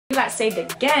You got saved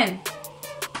again.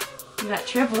 You got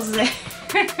triples there.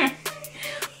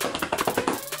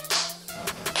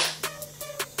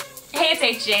 Hey, it's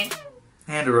HJ.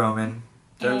 And a Roman.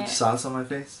 Did I have sauce on my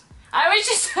face? I was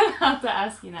just about to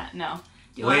ask you that. No.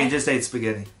 You just ate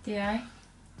spaghetti. Did I?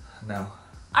 No.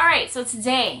 Alright, so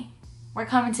today we're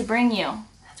coming to bring you.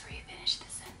 That's where you finish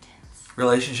the sentence.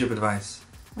 Relationship advice.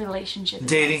 Relationship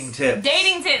Dating advice. tips.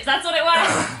 Dating tips, that's what it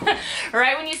was.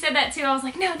 Right when you said that too, I was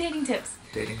like, no, dating tips.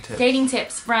 Dating tips. Dating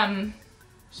tips from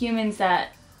humans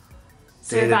that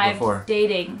survived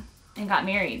dating and got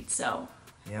married, so.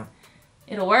 Yep.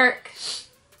 It'll work.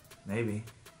 Maybe.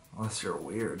 Unless you're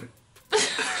weird.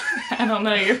 I don't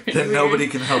know, you're then weird. Nobody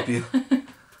can help you.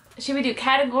 Should we do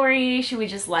category? Should we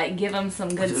just like give them some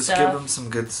good stuff? Just give them some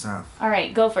good stuff.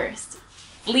 Alright, go first.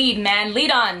 Lead, man.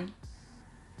 Lead on.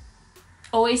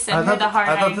 Always send her the heart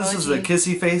I thought this was the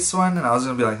kissy face one, and I was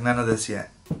going to be like, none of this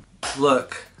yet.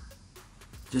 Look.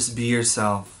 Just be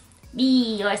yourself.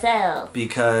 Be yourself.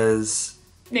 Because...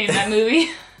 Name that movie.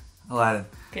 Aladdin.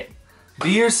 Okay.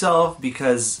 Be yourself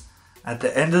because at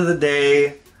the end of the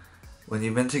day, when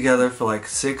you've been together for like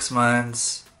 6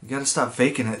 months, you gotta stop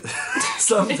faking it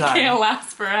sometime. It can't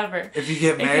last forever. If you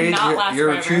get married,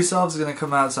 your true self's gonna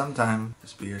come out sometime.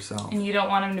 Just be yourself. And you don't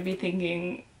want him to be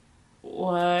thinking,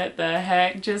 what the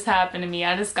heck just happened to me?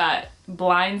 I just got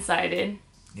blindsided.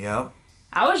 Yep.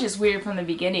 I was just weird from the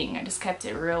beginning. I just kept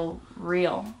it real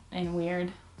and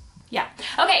weird. Yeah.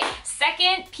 Okay,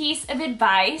 second piece of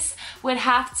advice would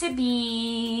have to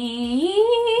be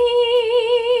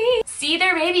see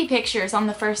their baby pictures on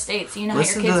the first date so you know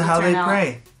Listen how your kids to will turn how out.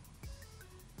 they pray.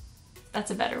 That's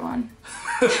a better one.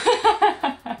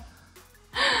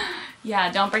 Yeah,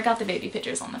 don't break out the baby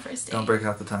pictures on the first date. Don't break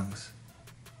out the tongues.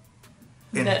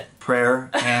 In prayer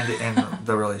and in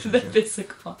the relationship. The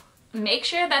physical. Make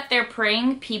sure that they're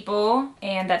praying people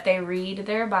and that they read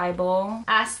their Bible.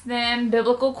 Ask them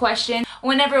biblical questions.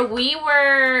 Whenever we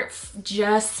were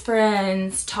just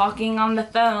friends talking on the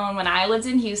phone when I lived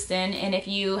in Houston, and if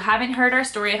you haven't heard our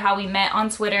story of how we met on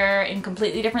Twitter in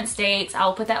completely different states,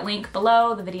 I'll put that link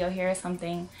below. The video here is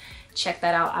something. Check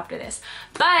that out after this.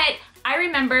 But I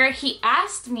remember he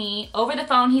asked me over the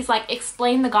phone, he's like,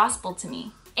 explain the gospel to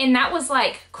me. And that was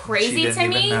like crazy to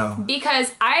me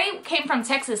because I came from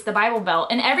Texas, the Bible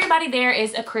Belt, and everybody there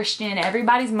is a Christian.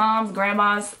 Everybody's moms,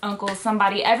 grandmas, uncles,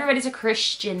 somebody, everybody's a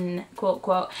Christian, quote,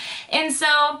 quote. And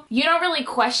so you don't really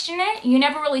question it. You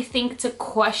never really think to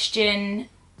question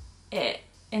it.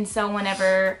 And so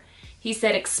whenever he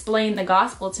said, explain the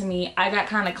gospel to me, I got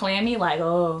kind of clammy, like,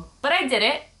 oh. But I did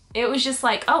it. It was just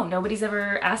like, oh, nobody's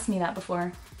ever asked me that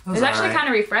before. It was actually kind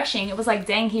of refreshing. It was like,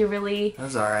 dang, he really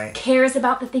cares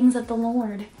about the things of the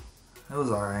Lord. It was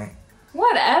alright.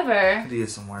 Whatever. Could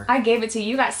use some work. I gave it to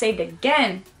you. You got saved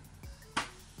again.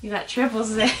 You got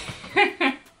triples there.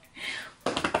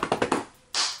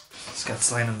 Just got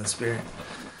slain in the spirit.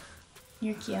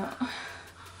 You're cute.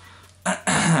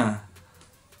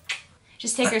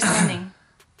 Just take her swimming.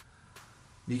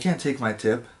 You can't take my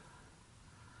tip.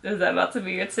 Is that about to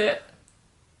be your tip?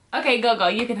 Okay, go.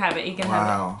 You can have it. You can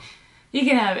have it. You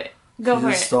can have it. Go for it.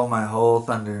 You just stole my whole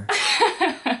thunder.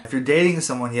 If you're dating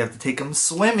someone, you have to take them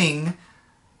swimming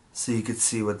so you could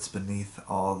see what's beneath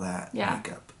all that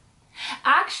makeup.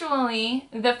 Actually,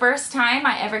 the first time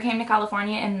I ever came to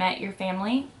California and met your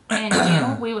family and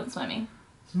you, we went swimming.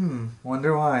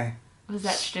 Wonder why. Was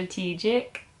that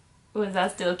strategic? Was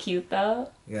that still cute though?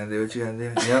 You gotta do what you gotta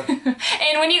do. Yep.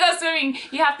 And when you go swimming,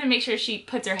 you have to make sure she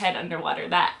puts her head underwater.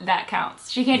 That counts.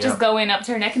 She can't just go in up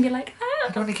to her neck and be like, ah.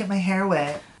 I don't want to get my hair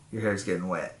wet. Your hair's getting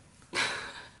wet.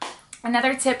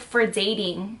 Another tip for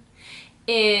dating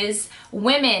is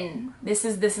women. This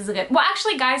is a good. Well,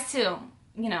 actually, guys too.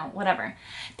 You know, whatever.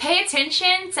 Pay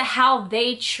attention to how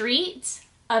they treat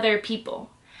other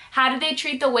people. How do they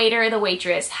treat the waiter or the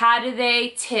waitress? How do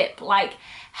they tip? Like,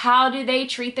 how do they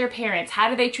treat their parents? How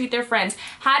do they treat their friends?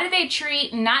 How do they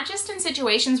treat, not just in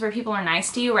situations where people are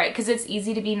nice to you, right? Because it's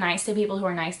easy to be nice to people who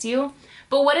are nice to you.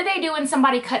 But what do they do when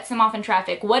somebody cuts them off in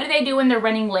traffic? What do they do when they're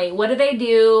running late? What do they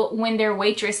do when their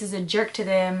waitress is a jerk to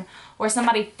them or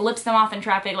somebody flips them off in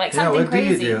traffic? Like something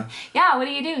crazy. Yeah, what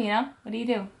do you do, you know? What do you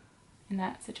do in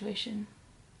that situation?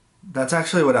 That's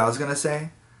actually what I was going to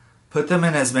say. Put them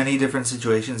in as many different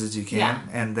situations as you can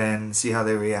and then see how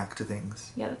they react to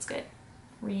things. Yeah, that's good.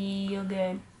 Real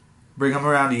good. Bring them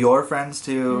around to your friends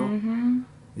too.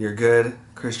 Your good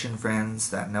Christian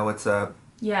friends that know what's up.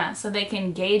 Yeah, so they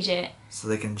can gauge it. So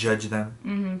they can judge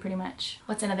them. Pretty much.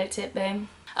 What's another tip, babe?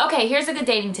 Okay, here's a good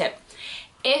dating tip.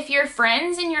 If your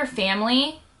friends and your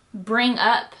family bring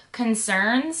up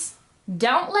concerns,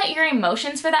 don't let your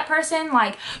emotions for that person,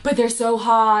 like, but they're so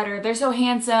hot, or they're so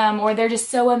handsome, or they're just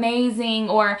so amazing,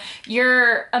 or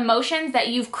your emotions that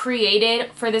you've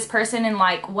created for this person in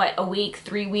like, what, a week,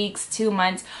 3 weeks, 2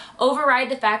 months, override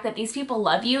the fact that these people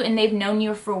love you and they've known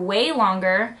you for way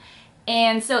longer.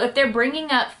 And so if they're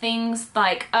bringing up things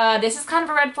like, this is kind of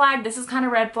a red flag, this is kind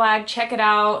of a red flag, check it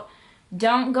out,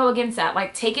 don't go against that.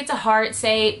 Like, take it to heart,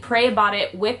 pray about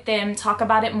it with them, talk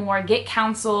about it more, get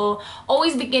counsel,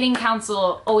 always be getting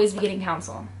counsel, always be getting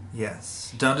counsel.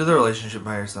 Yes. Don't do the relationship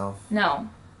by yourself. No.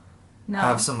 No.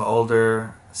 Have some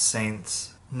older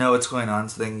saints know what's going on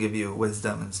so they can give you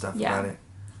wisdom and stuff about it.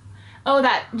 Oh,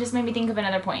 that just made me think of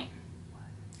another point.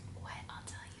 What? I'll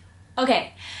tell you.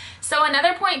 Okay. So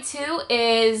another point too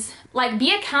is, like,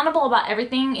 be accountable about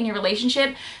everything in your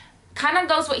relationship. Kind of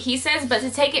goes what he says, but to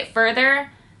take it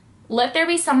further, let there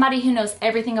be somebody who knows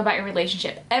everything about your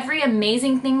relationship. Every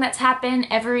amazing thing that's happened,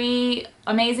 every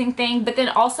amazing thing, but then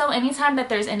also anytime that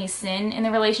there's any sin in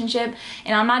the relationship,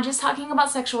 and I'm not just talking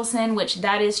about sexual sin, which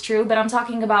that is true, but I'm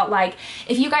talking about, like,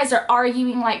 if you guys are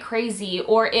arguing like crazy,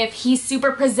 or if he's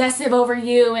super possessive over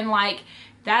you and, like,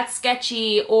 that's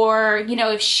sketchy, or, you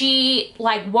know, if she,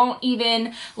 like, won't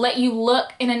even let you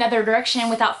look in another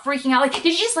direction without freaking out, like, did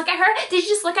you just look at her? Did you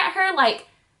just look at her? Like,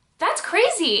 that's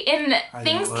crazy. And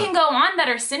things can go on that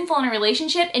are sinful in a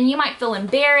relationship, and you might feel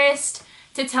embarrassed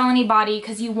to tell anybody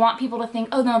because you want people to think,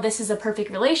 oh no, this is a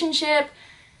perfect relationship.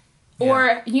 Yeah.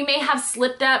 Or you may have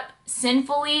slipped up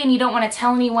sinfully and you don't want to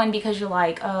tell anyone because you're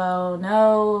like, oh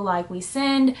no, like, we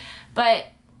sinned. But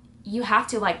you have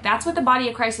to, like, that's what the body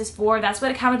of Christ is for. That's what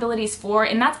accountability is for.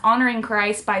 And that's honoring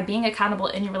Christ by being accountable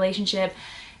in your relationship.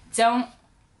 Don't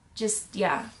just,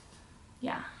 Yep.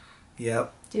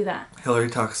 Do that.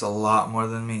 Hillary talks a lot more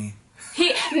than me.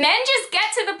 Men just get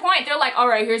to the point. They're like, all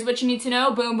right, here's what you need to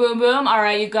know. Boom, boom, boom. All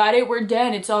right, you got it. We're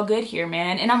done. It's all good here,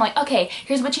 man. And I'm like, okay,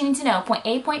 here's what you need to know. Point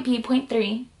A, point B, point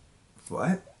 3.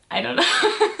 What? I don't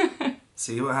know.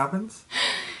 See what happens?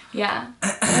 Yeah,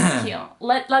 that's cute.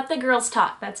 Let the girls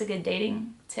talk. That's a good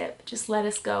dating tip. Just let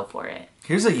us go for it.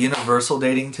 Here's a universal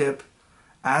dating tip.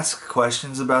 Ask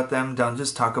questions about them. Don't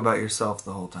just talk about yourself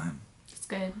the whole time. That's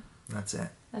good. That's it.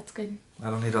 That's good. I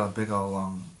don't need a big old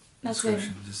long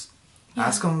description. Good. Just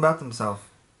ask them about themselves.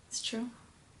 It's true.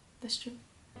 That's true.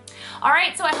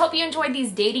 Alright, so I hope you enjoyed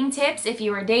these dating tips. If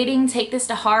you are dating, take this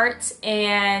to heart.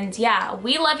 And yeah,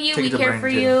 we love you. We care for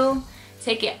you.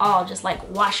 Take it all. Just,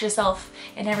 like, wash yourself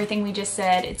in everything we just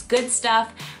said. It's good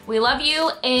stuff. We love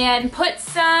you. And put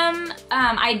some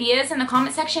ideas in the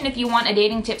comment section if you want a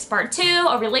dating tips part 2,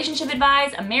 a relationship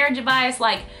advice, a marriage advice,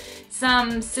 like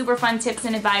some super fun tips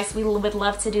and advice. We would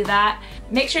love to do that.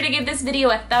 Make sure to give this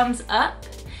video a thumbs up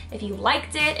if you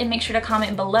liked it, and make sure to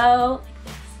comment below.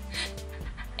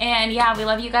 And yeah, we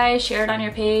love you guys. Share it on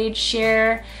your page.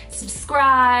 Share,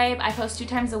 subscribe. I post 2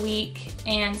 times a week,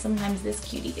 and sometimes this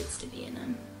cutie gets to be in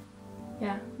them.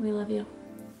 Yeah, we love you.